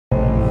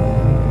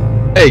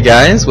Hey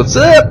guys, what's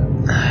up?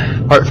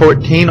 Part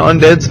 14 on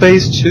Dead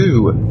Space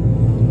 2.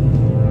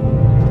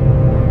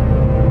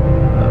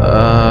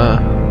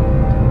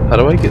 How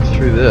do I get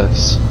through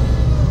this?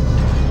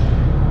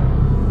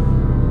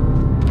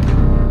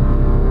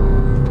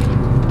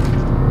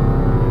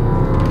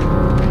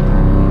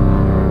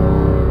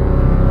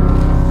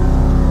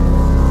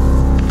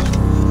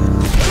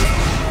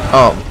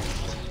 Oh.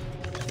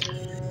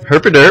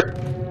 Herpaderp.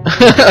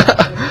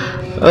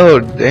 Oh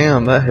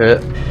damn, that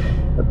hit.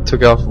 That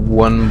took off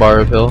 1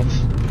 bar of health.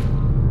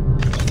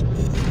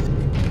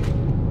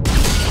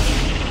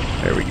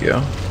 There we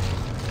go.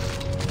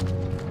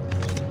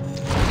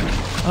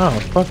 Oh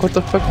fuck, what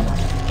the fuck?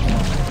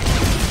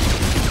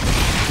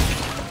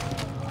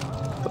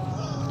 What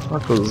the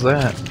fuck was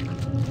that?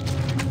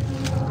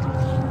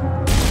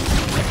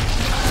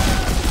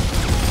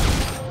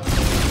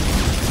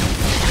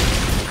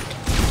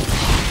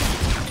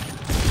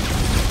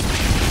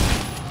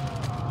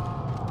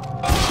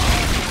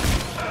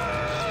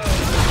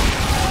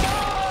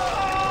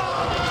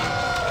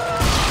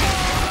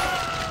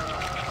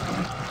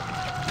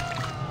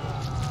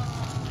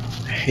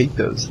 I hate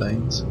those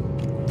things.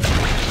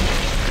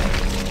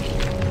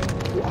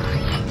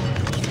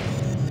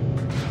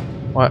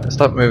 What?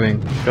 Stop moving.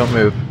 Don't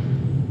move.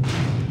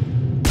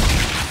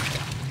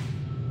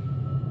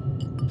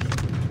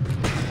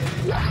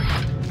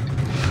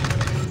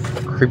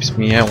 It creeps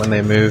me out when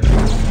they move.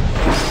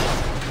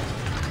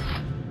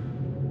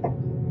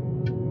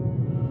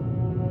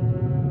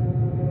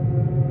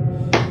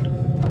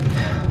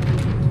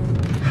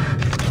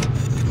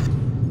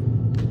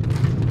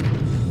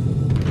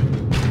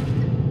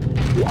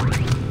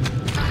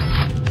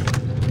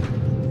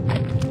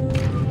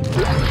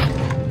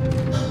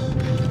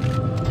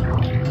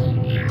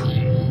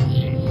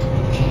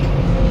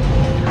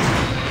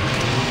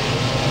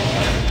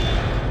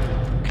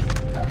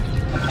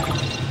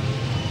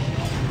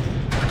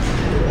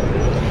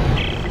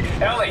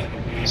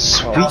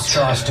 Sweet. How's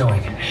Charles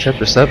doing?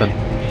 Chapter 7.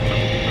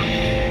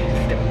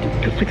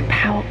 With the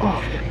power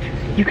off,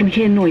 you can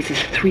hear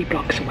noises 3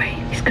 blocks away.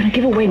 He's gonna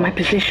give away my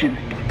position.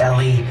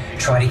 Ellie,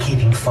 try to keep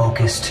him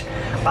focused.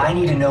 I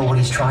need to know what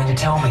he's trying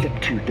to tell me.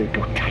 To the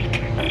door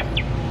tight.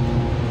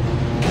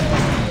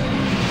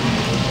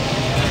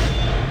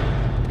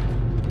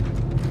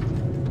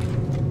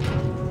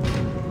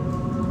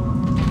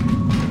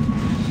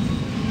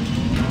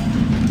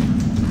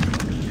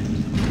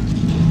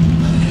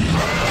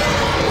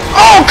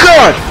 Oh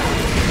god!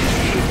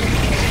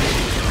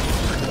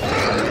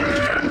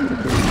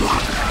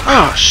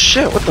 Oh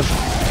shit, what the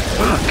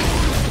fuck?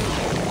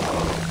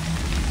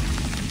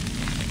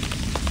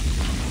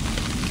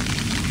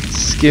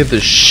 Scared the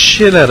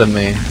shit out of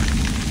me.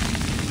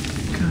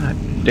 God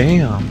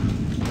damn.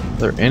 Are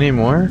there any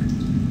more?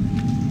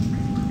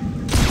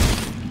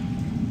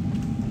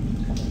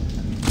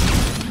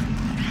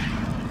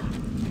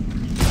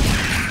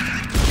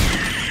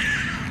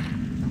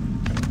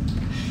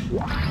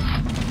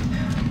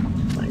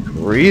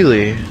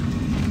 Really?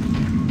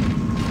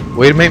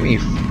 Way to make me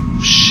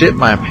shit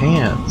my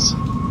pants.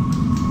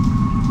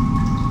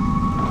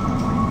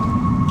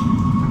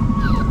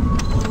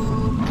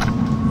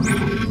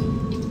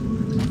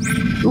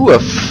 Ooh, a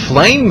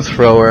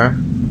flamethrower.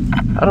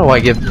 How do I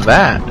get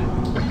that?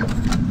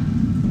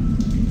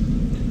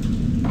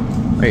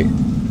 Wait.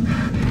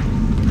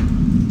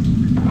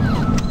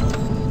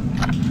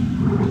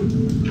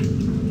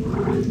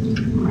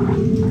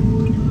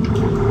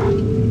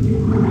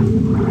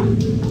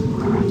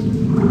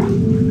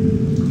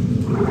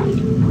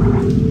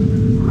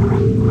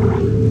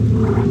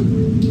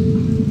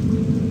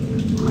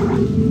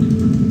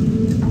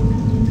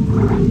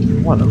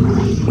 What a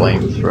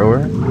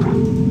flamethrower.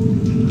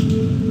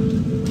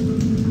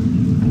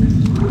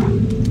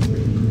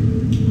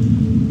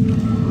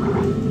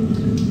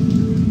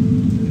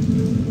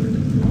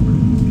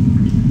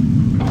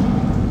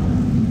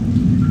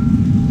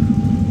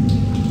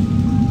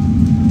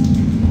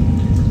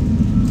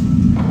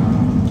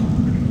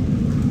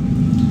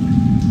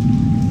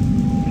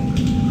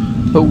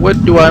 But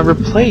what do I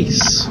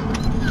replace?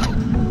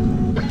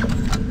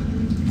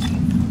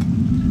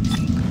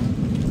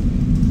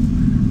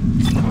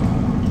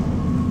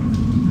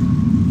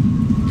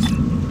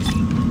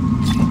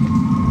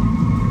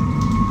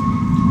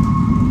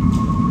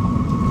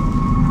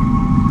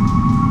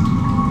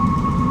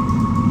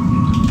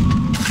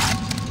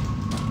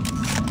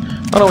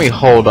 Why don't we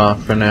hold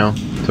off for now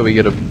till we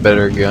get a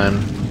better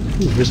gun?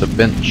 Ooh, here's a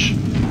bench.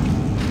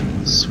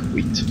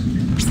 Sweet.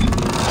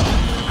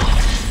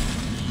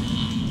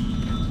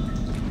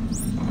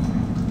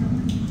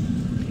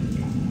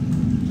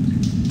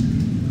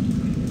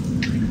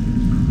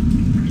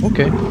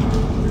 Okay.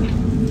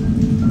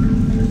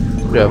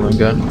 Javelin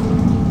gun.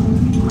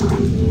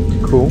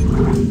 Cool.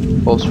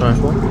 Pulse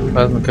rifle.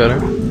 Plasma cutter.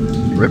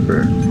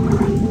 Ripper.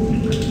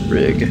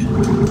 Rig.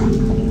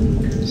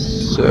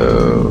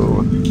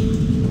 So...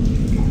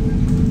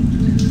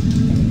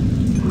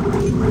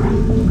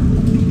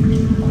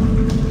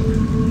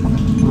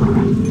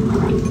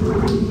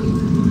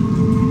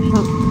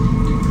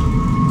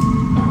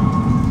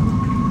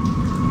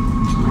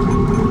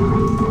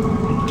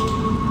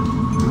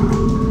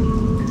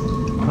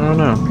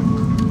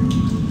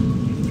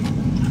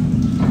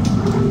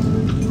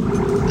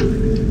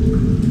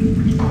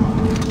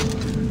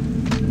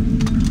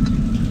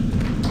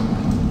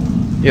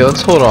 Yeah,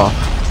 let's hold off.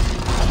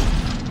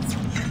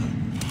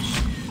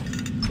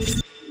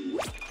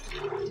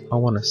 I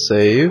want to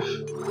save.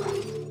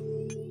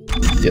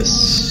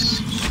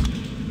 Yes.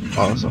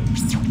 Awesome.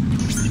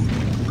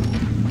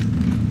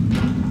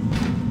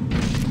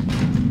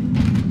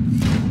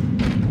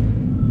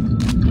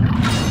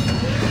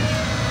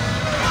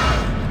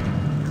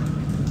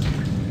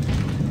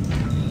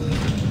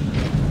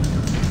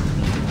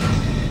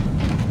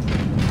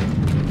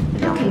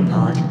 Docking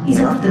pod is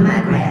off the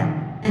mag rail.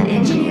 An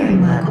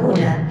engineering work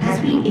order has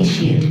been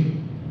issued.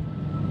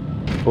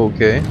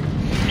 Okay.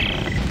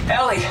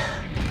 Ellie,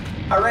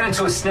 I ran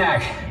into a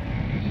snag.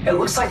 It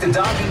looks like the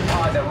docking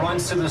pod that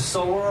runs to the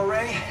solar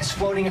array is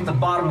floating at the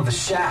bottom of the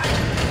shaft.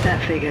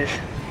 That figures.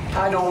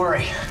 Don't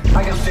worry.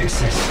 I can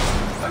fix this.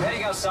 I'm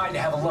heading outside to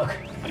have a look.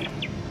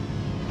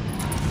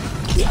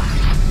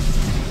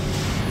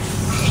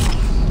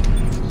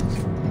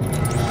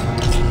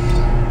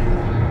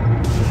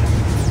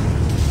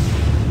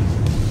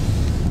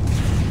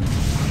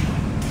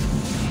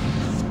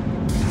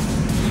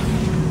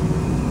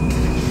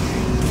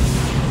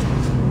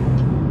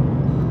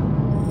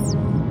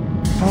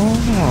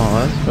 Oh,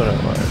 that's what it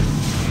was.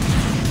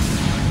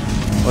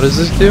 What does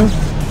this do?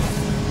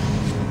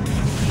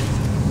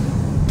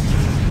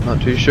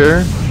 Not too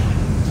sure.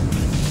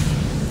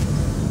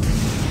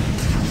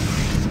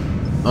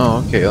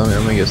 Oh, okay.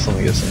 Let me guess. I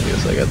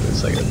got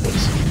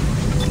this.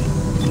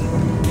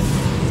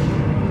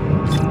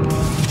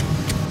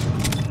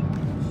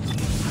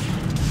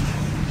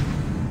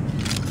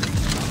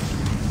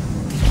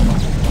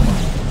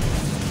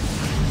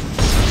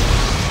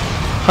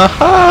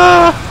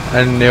 Haha!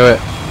 I knew it.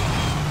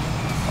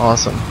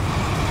 Awesome.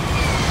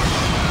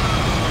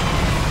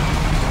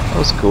 That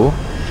was cool.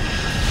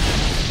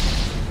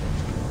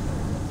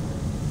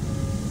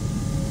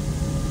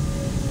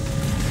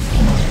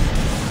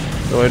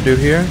 What do I do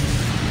here?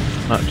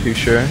 Not too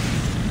sure.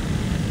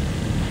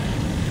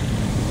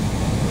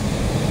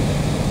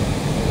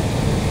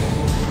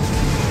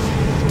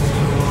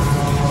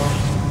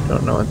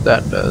 Don't know what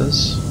that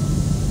does.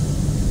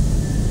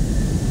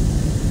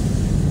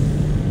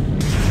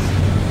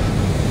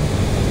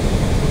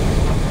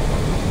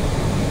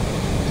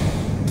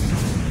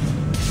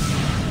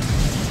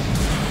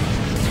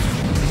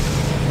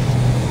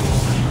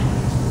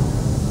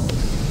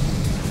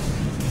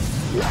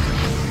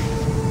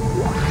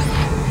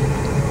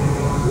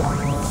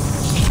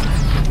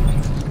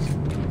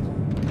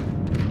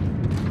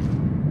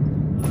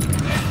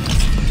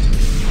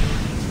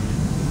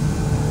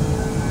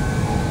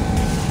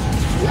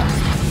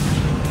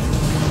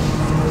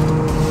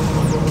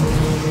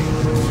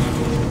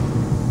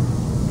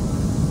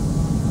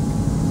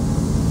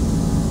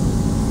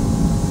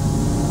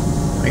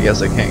 I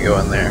guess I can't go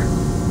in there.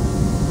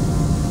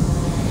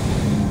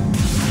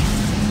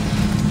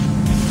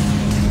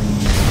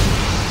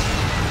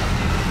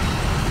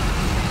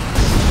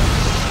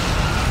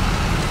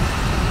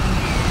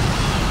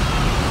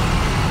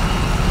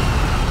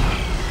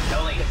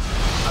 Ellie,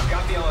 I've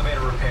got the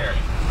elevator repaired.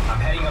 I'm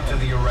heading up to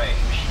the array.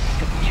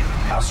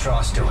 How's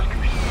Strauss doing?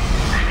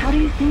 How do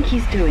you think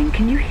he's doing?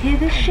 Can you hear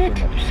this shit?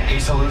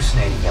 He's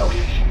hallucinating,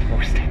 Ellie.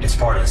 It's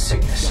part of the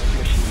sickness.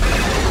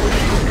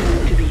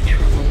 To be true.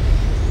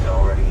 It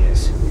already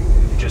is.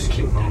 Just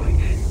keep moving.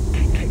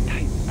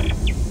 Tight.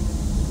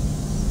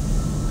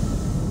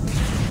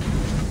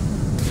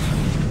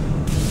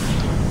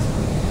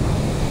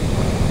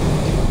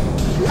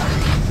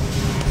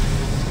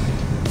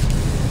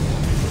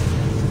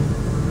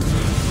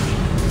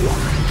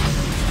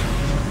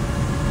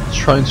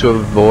 Trying to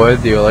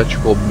avoid the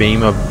electrical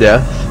beam of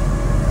death.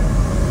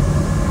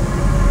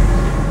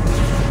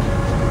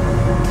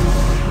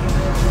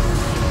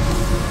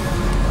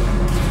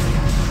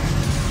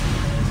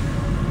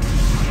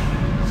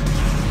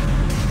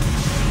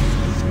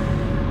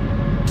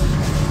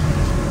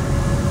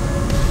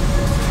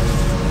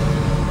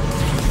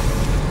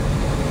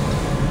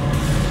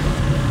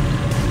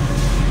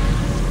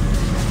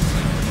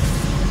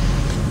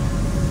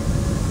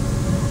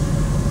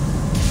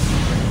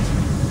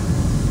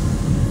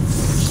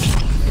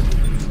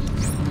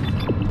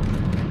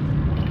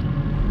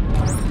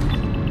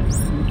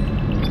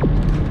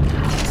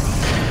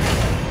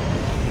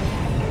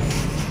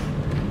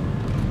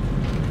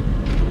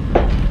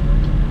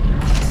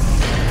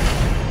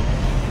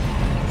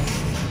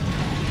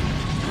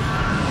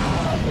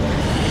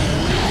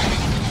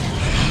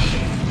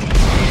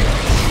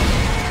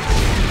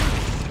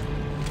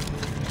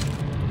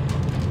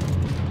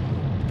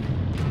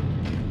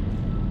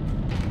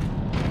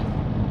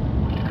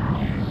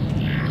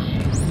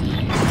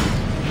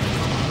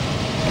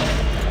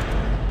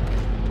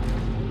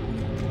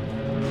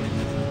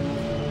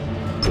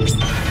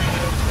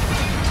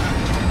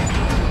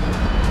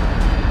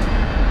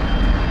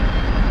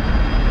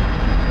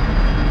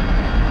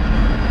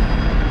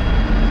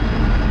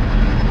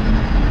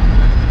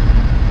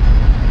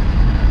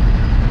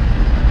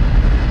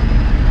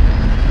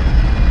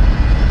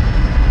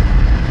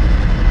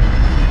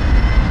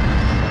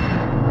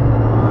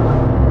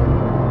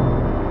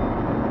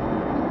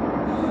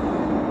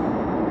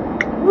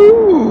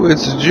 Ooh,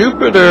 it's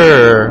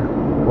Jupiter!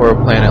 Or a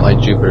planet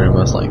like Jupiter,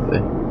 most likely.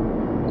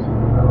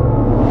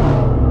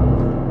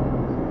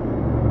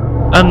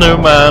 I know,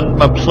 man,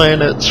 my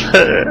planet's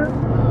fair.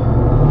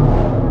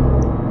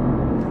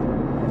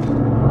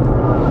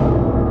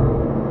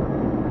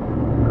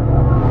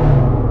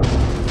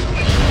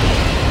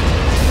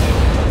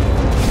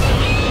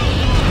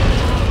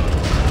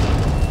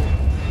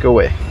 Go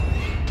away.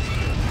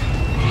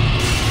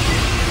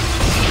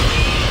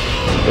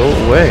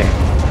 Go away.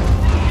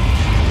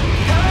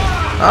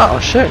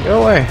 Oh shit,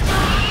 go away.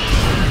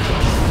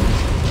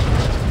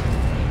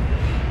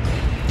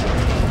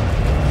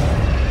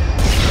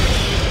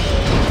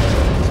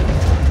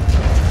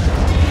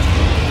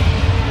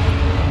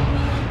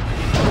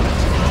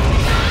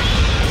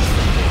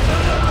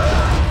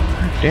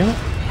 Damn it.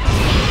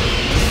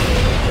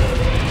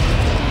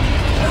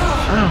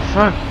 Oh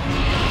fuck.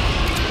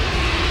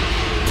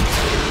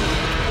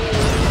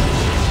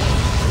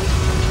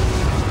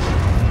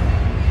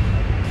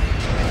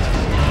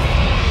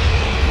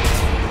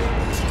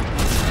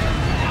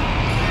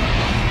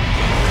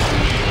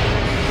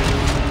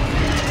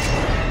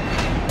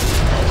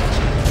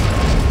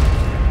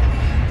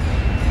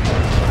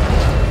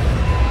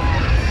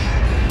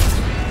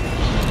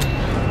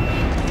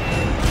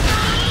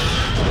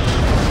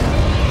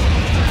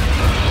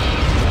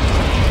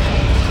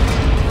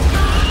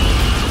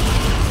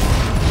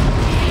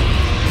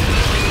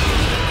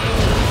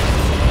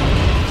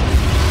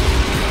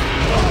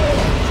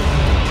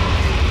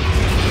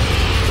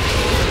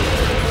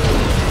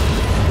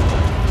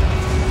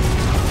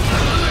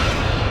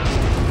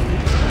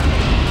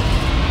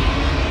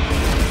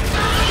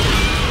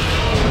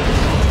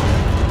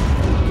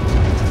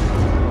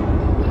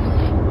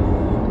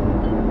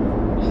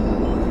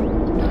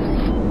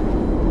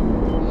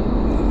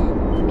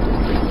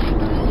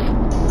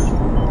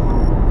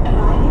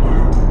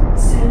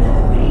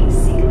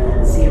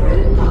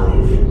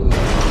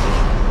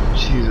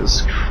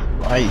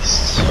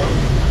 Christ.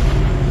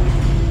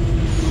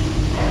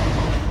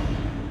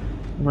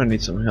 I'm gonna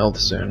need some health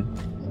soon.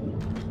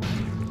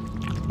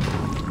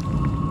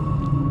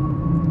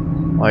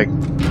 Like,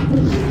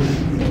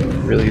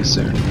 really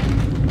soon.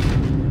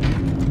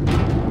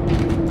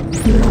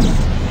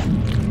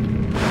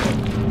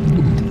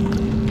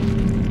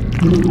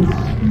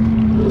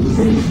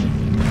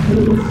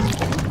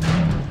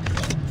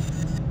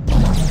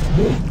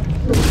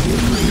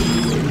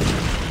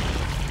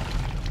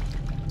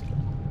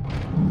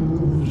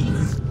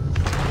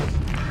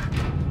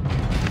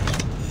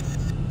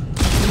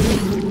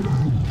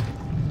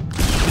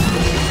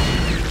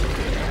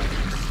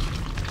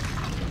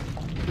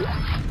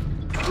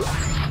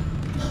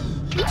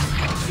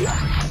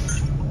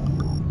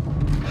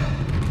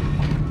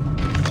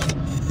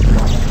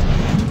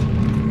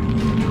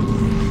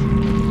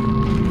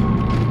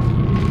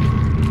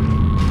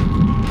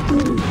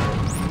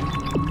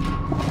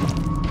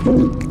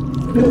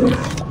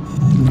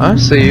 I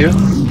see you.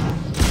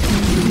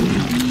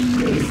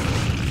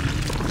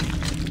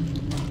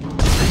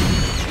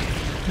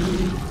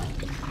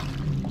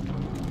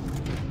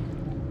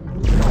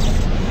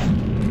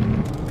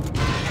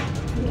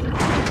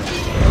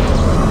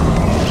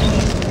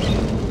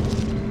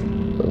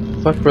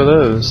 The fuck were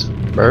those?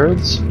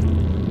 Birds?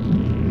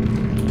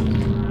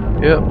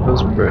 Yep,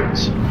 those are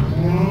birds.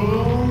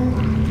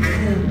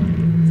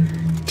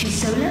 To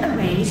solar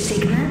array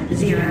Sigma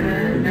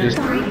 0. Just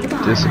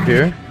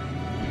disappear?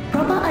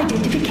 Proper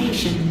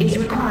identification is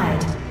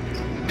required.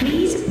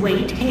 Please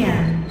wait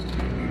here.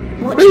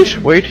 Please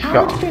wait here.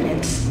 Howard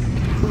Phillips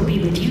will be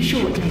with you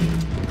shortly.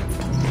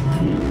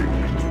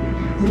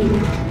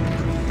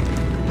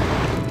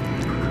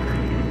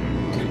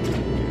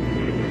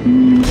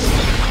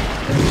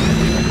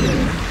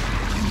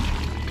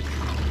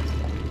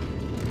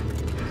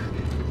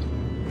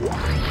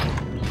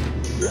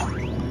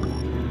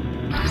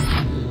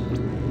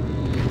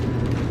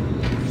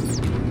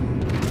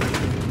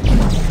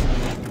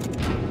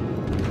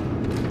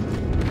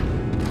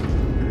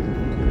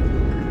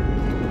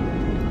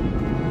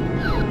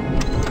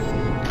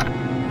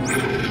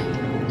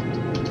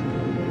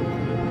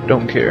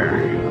 Don't care.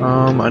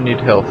 I need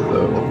health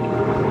though.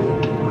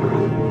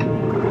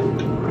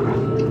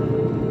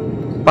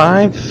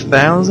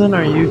 5,000?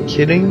 Are you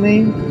kidding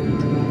me?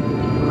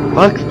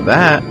 Fuck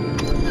that.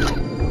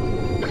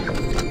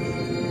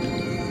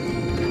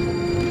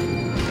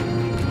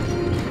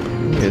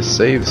 Need a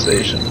save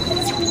station.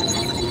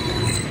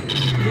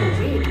 Your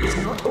rig is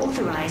not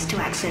authorized to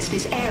access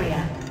this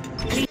area.